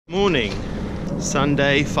Morning,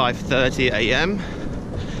 Sunday 5:30 AM.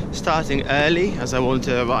 Starting early as I want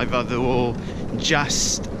to arrive at the wall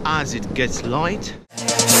just as it gets light.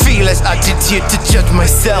 Fearless attitude to judge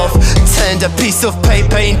myself. Turned a piece of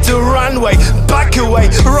paper into runway. Back away,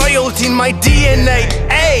 royalty in my DNA.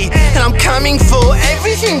 Ay, and I'm coming for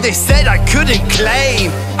everything they said I couldn't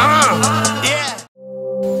claim. Yeah.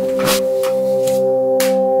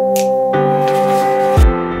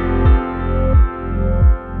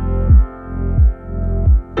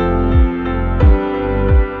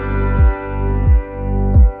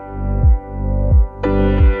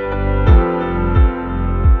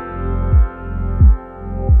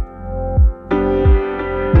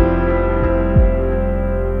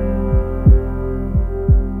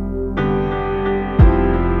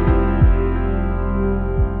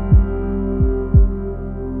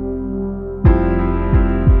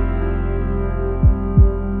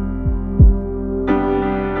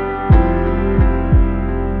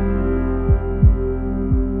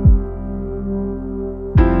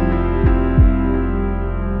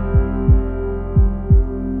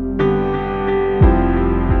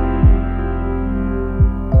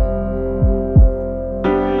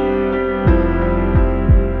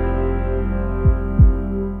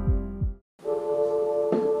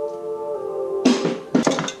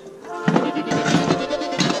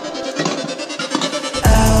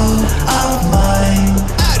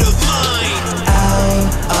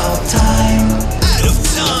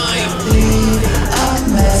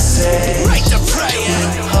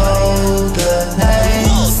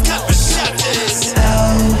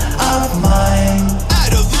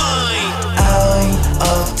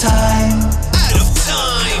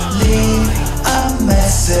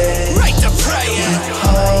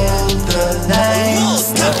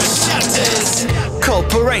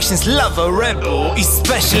 Corporations love a rebel,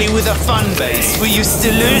 especially with a fan base. We used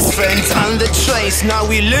to lose friends on the trace, now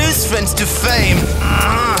we lose friends to fame.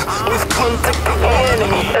 With contact with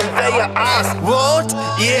enemies and they are us. What?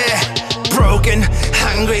 Yeah. Broken,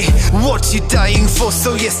 hungry, what you dying for?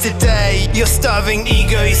 So yesterday, your starving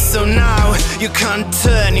ego is so now. You can't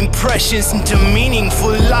turn impressions into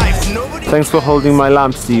meaningful life. Nobody. Thanks for holding my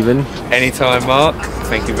lamp, Stephen. Anytime, Mark.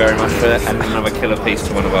 Thank you very much for it, and another killer piece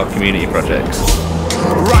to one of our community projects.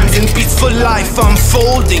 Rhymes and beats for life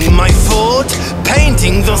unfolding, my fault,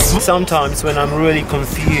 painting those. Sometimes when I'm really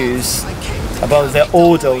confused about the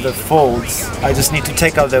order of the folds, I just need to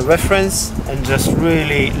take out the reference and just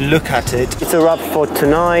really look at it. It's a wrap for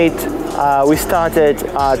tonight. We started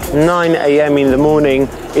at 9 AM in the morning.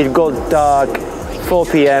 It got dark, 4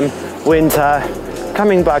 PM, winter.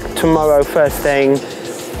 Coming back tomorrow first thing,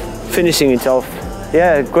 finishing it off.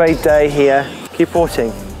 Yeah, great day here. Keep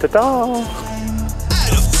watching. Ta-da!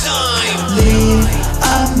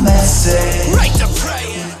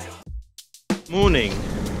 Morning,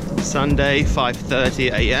 Sunday 5:30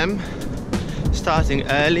 AM. Starting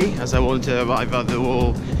early as I want to arrive at the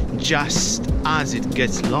wall just as it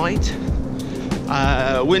gets light.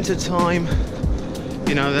 Winter time,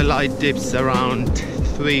 you know, the light dips around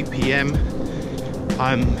 3 PM.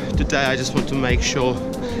 Today I just want to make sure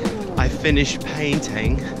I finish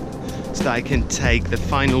painting so that I can take the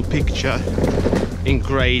final picture in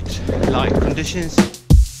great light conditions.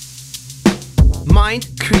 Mind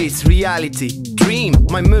creates reality. Dream,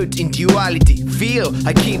 my mood in duality. Feel,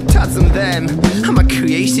 I keep tabs on them. I'm a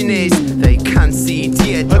creationist, they can't see it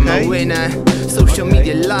yet. I'm a winner. Social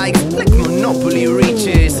media likes, like Monopoly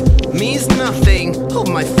reaches. Means nothing, all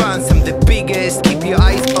my fans, I'm the biggest. Keep your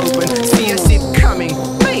eyes open, see a ship coming.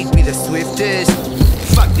 Maybe the swiftest.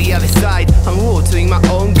 Fuck the other side, I'm watering my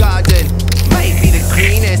own garden. Maybe the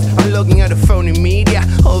greenest, I'm logging out of phony media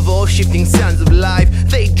of all shifting sands of life.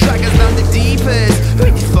 They drag us down the deepest.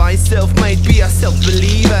 Redefine self-made, be a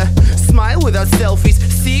self-believer. Smile without selfies,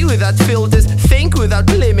 see without filters, think without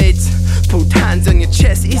limits. Put hands on your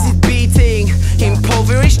chest, is it beating?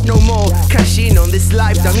 Impoverished, no more. Cash in on this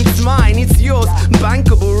lifetime, it's mine, it's yours.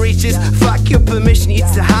 Bankable riches, fuck your permission,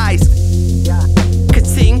 it's a heist.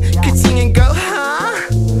 Ka-ting and go, huh?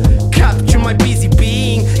 Capture my busy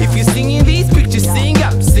being. If you're singing these pictures, sing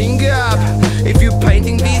up, sing up. If you're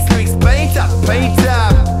painting these lyrics, paint up, paint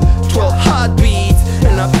up. 12 heartbeats,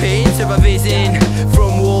 and I paint up a vision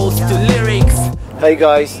from walls to lyrics. Hey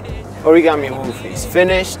guys, Origami Wolf is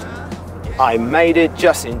finished. I made it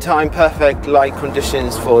just in time, perfect light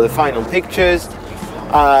conditions for the final pictures.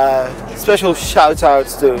 Special shout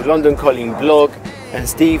outs to London Calling Blog and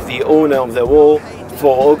Steve, the owner of the wall,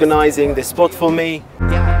 for organizing the spot for me.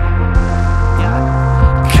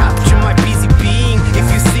 Capture my busy being. If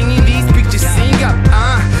you're singing these pictures, sing up.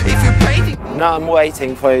 If you're painting. Now I'm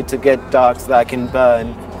waiting for it to get dark so that I can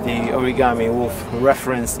burn the origami with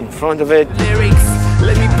reference in front of it. Lyrics,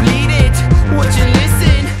 let me bleed it. Watch and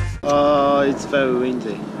listen. Oh, it's very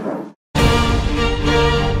windy.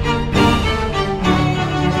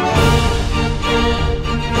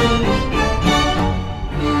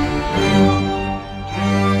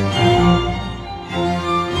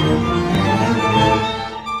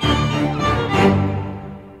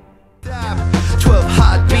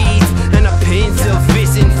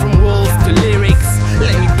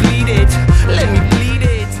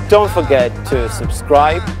 Don't forget to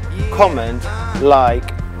subscribe, comment, like,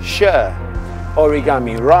 share.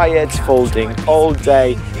 Origami Riots, folding all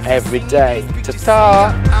day, every day.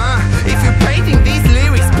 Ta-ta! If you're painting these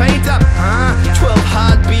lyrics, paint up 12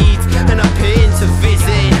 heartbeats and a pin to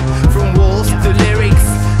visit. From walls to lyrics,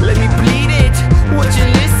 let me bleed it. Watch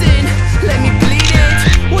and listen, let me bleed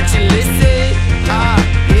it. Watch and listen.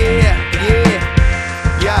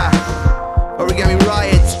 Yeah. Origami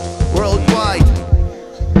Riots, worldwide.